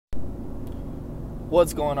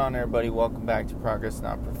What's going on, everybody? Welcome back to Progress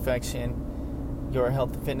Not Perfection, your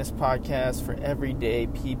health and fitness podcast for everyday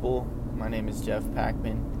people. My name is Jeff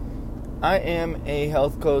Packman. I am a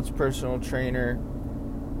health coach, personal trainer,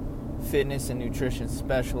 fitness and nutrition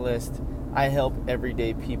specialist. I help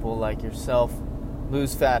everyday people like yourself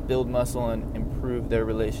lose fat, build muscle, and improve their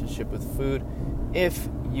relationship with food. If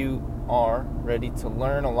you are ready to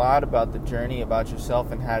learn a lot about the journey, about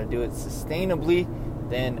yourself, and how to do it sustainably,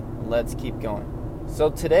 then let's keep going. So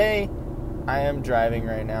today, I am driving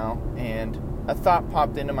right now, and a thought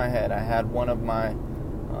popped into my head. I had one of my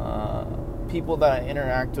people that I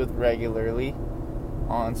interact with regularly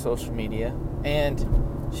on social media,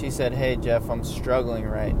 and she said, "Hey Jeff, I'm struggling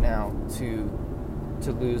right now to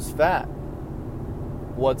lose fat.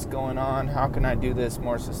 What's going on? How can I do this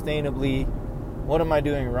more sustainably? What am I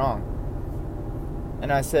doing wrong?"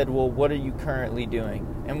 And I said, "Well, what are you currently doing?"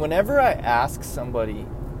 And whenever I ask somebody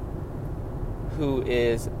who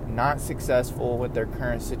is not successful with their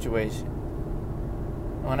current situation,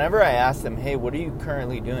 whenever I ask them, "Hey, what are you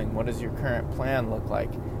currently doing? What does your current plan look like?"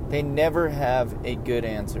 They never have a good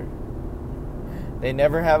answer. They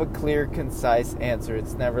never have a clear, concise answer.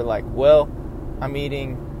 It's never like, "Well, I'm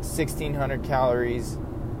eating 1,600 calories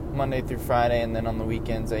Monday through Friday, and then on the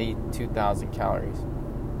weekends I eat 2,000 calories.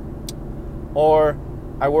 Or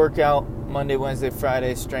I work out Monday, Wednesday,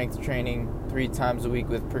 Friday, strength training 3 times a week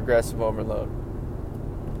with progressive overload."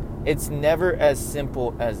 It's never as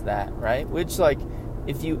simple as that, right? Which, like,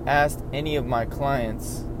 if you asked any of my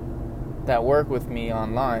clients that work with me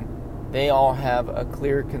online, they all have a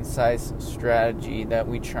clear, concise strategy that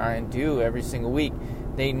we try and do every single week.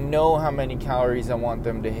 They know how many calories I want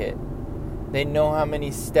them to hit. They know how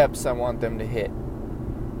many steps I want them to hit.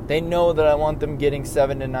 They know that I want them getting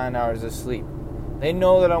 7 to 9 hours of sleep. They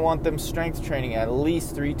know that I want them strength training at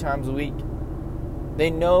least 3 times a week.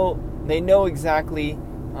 They know exactly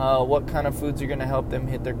what kind of foods are going to help them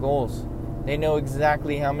hit their goals. They know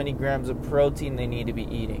exactly how many grams of protein they need to be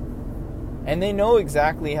eating. And they know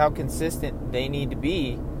exactly how consistent they need to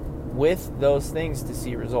be with those things to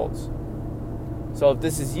see results. So if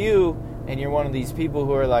this is you, and you're one of these people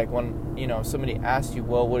who are like, when somebody asks you,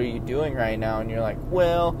 "Well, what are you doing right now?" and you're like,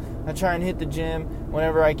 "Well, I try and hit the gym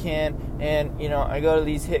whenever I can, and I go to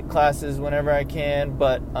these HIIT classes whenever I can,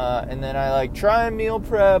 but and then I try and meal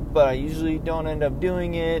prep, but I usually don't end up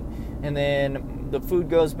doing it, and then the food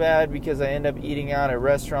goes bad because I end up eating out at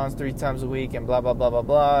restaurants 3 times a week, and blah blah blah blah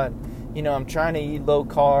blah. And, I'm trying to eat low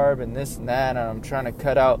carb and this and that, and I'm trying to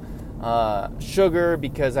cut out sugar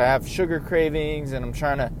because I have sugar cravings, and I'm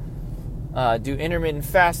trying to do intermittent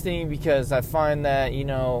fasting because I find that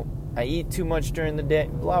I eat too much during the day,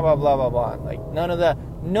 blah blah blah blah blah." Like, none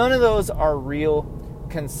of those are real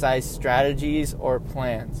concise strategies or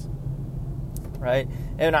plans, right?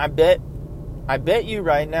 And I bet you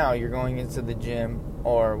right now you're going into the gym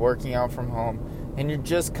or working out from home, and you're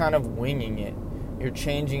just kind of winging it. You're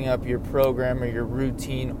changing up your program or your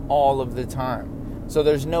routine all of the time, so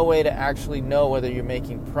there's no way to actually know whether you're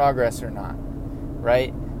making progress or not,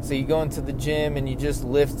 right? So you go into the gym and you just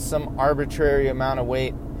lift some arbitrary amount of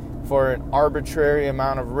weight for an arbitrary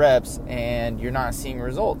amount of reps, and you're not seeing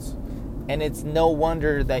results. And it's no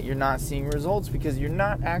wonder that you're not seeing results, because you're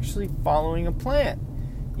not actually following a plan.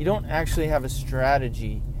 You don't actually have a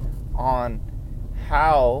strategy on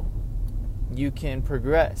how you can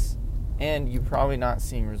progress. And you're probably not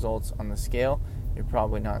seeing results on the scale. You're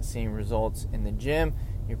probably not seeing results in the gym.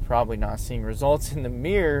 You're probably not seeing results in the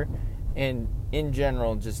mirror. And in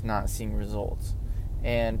general, just not seeing results.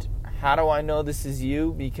 And how do I know this is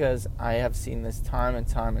you? Because I have seen this time and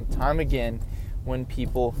time and time again. When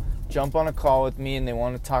people jump on a call with me and they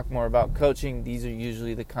want to talk more about coaching, these are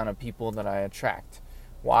usually the kind of people that I attract.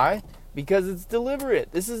 Why? Because it's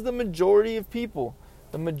deliberate. This is the majority of people.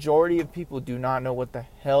 The majority of people do not know what the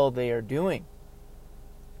hell they are doing.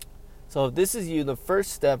 So if this is you, the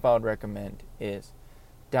first step I would recommend is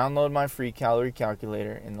download my free calorie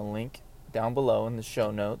calculator in the link down below in the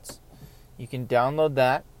show notes. You can download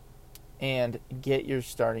that and get your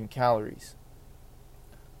starting calories.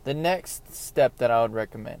 The next step that I would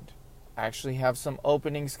recommend, I actually have some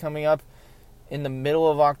openings coming up in the middle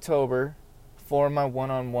of October for my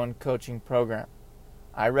one-on-one coaching program.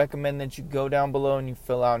 I recommend that you go down below and you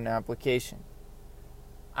fill out an application.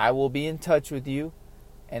 I will be in touch with you,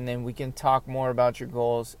 and then we can talk more about your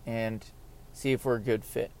goals and see if we're a good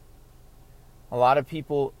fit. A lot of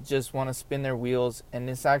people just want to spin their wheels, and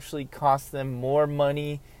this actually costs them more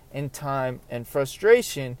money and time and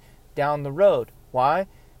frustration down the road. Why?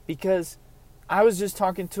 Because I was just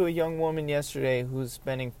talking to a young woman yesterday who's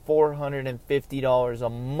spending $450 a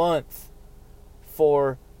month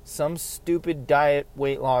for some stupid diet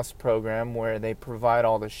weight loss program where they provide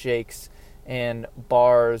all the shakes and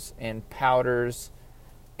bars and powders,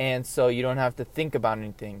 and so you don't have to think about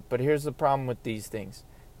anything. But here's the problem with these things.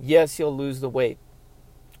 Yes, you'll lose the weight,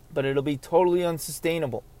 but it'll be totally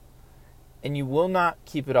unsustainable, and you will not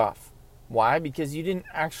keep it off. Why? Because you didn't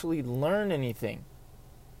actually learn anything.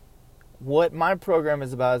 What my program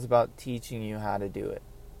is about teaching you how to do it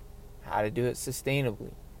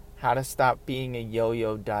sustainably, how to stop being a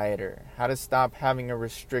yo-yo dieter, how to stop having a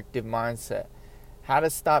restrictive mindset, how to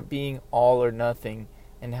stop being all or nothing,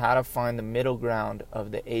 and how to find the middle ground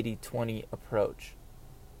of the 80-20 approach.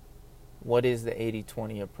 What is the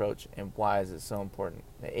 80-20 approach, and why is it so important?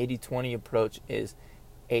 The 80-20 approach is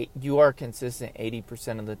you are consistent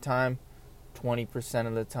 80% of the time. 20%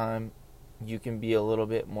 of the time, you can be a little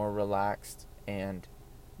bit more relaxed and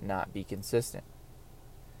not be consistent.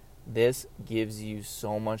 This gives you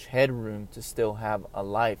so much headroom to still have a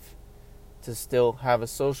life, to still have a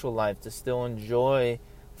social life, to still enjoy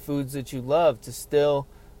foods that you love, to still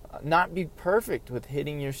not be perfect with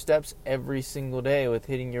hitting your steps every single day, with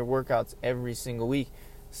hitting your workouts every single week.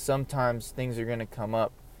 Sometimes things are going to come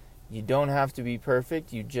up. You don't have to be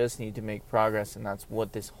perfect. You just need to make progress, and that's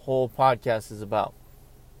what this whole podcast is about.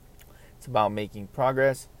 It's about making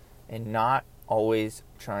progress and not always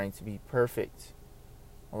trying to be perfect.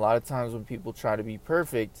 A lot of times when people try to be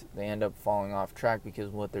perfect, they end up falling off track because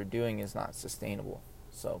what they're doing is not sustainable.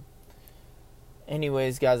 So,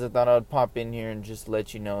 anyways, guys, I thought I would pop in here and just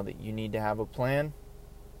let you know that you need to have a plan.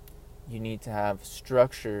 You need to have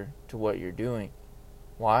structure to what you're doing.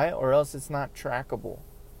 Why? Or else it's not trackable,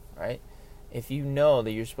 right? If you know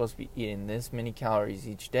that you're supposed to be eating this many calories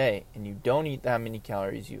each day and you don't eat that many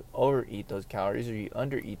calories, you overeat those calories or you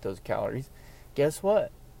undereat those calories, guess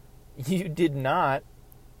what? You did not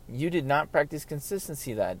practice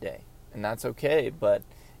consistency that day. And that's okay, but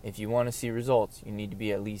if you want to see results, you need to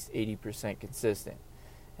be at least 80% consistent.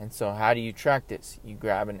 And so how do you track this? You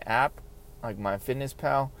grab an app like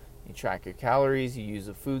MyFitnessPal, you track your calories, you use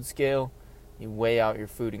a food scale, you weigh out your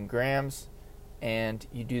food in grams, and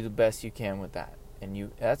you do the best you can with that.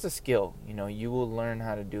 And that's a skill. You will learn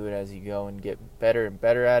how to do it as you go and get better and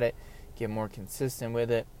better at it, get more consistent with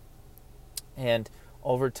it. And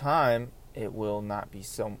over time, it will not be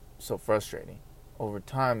so frustrating. Over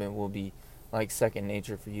time, it will be like second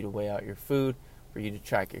nature for you to weigh out your food, for you to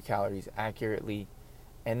track your calories accurately.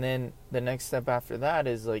 And then the next step after that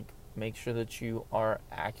is make sure that you are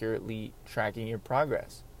accurately tracking your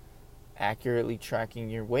progress, accurately tracking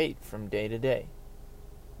your weight from day to day,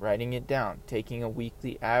 writing it down, taking a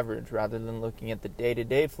weekly average rather than looking at the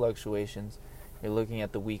day-to-day fluctuations. You're looking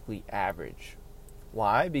at the weekly average.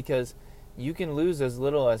 Why? Because you can lose as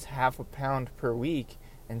little as half a pound per week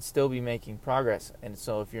and still be making progress. And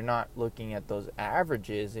so if you're not looking at those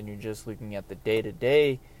averages and you're just looking at the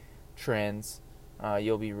day-to-day trends,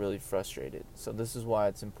 you'll be really frustrated. So this is why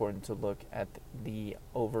it's important to look at the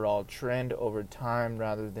overall trend over time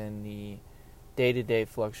rather than the day-to-day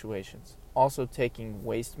fluctuations. Also taking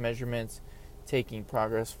waist measurements, taking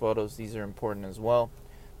progress photos, these are important as well,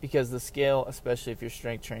 because the scale, especially if you're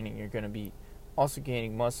strength training, you're going to be also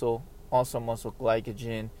gaining muscle, also muscle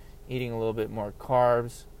glycogen, eating a little bit more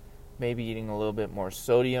carbs, maybe eating a little bit more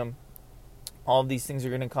sodium. All of these things are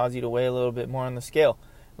going to cause you to weigh a little bit more on the scale.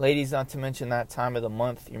 Ladies, not to mention that time of the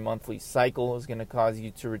month, your monthly cycle is going to cause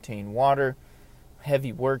you to retain water.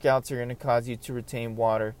 Heavy workouts are going to cause you to retain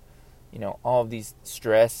water. All of these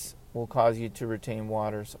stress will cause you to retain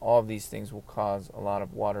water. So all of these things will cause a lot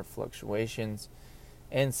of water fluctuations.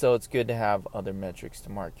 And so it's good to have other metrics to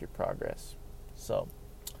mark your progress. So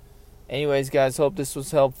anyways, guys, hope this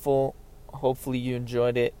was helpful. Hopefully you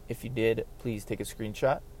enjoyed it. If you did, please take a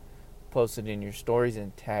screenshot, post it in your stories,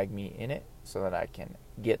 and tag me in it so that I can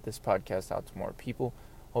get this podcast out to more people.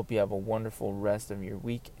 Hope you have a wonderful rest of your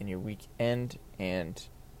week and your weekend. And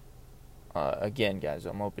again, guys,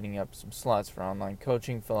 I'm opening up some slots for online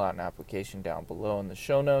coaching. Fill out an application down below in the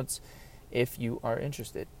show notes if you are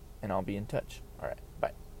interested, and I'll be in touch. All right,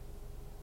 bye.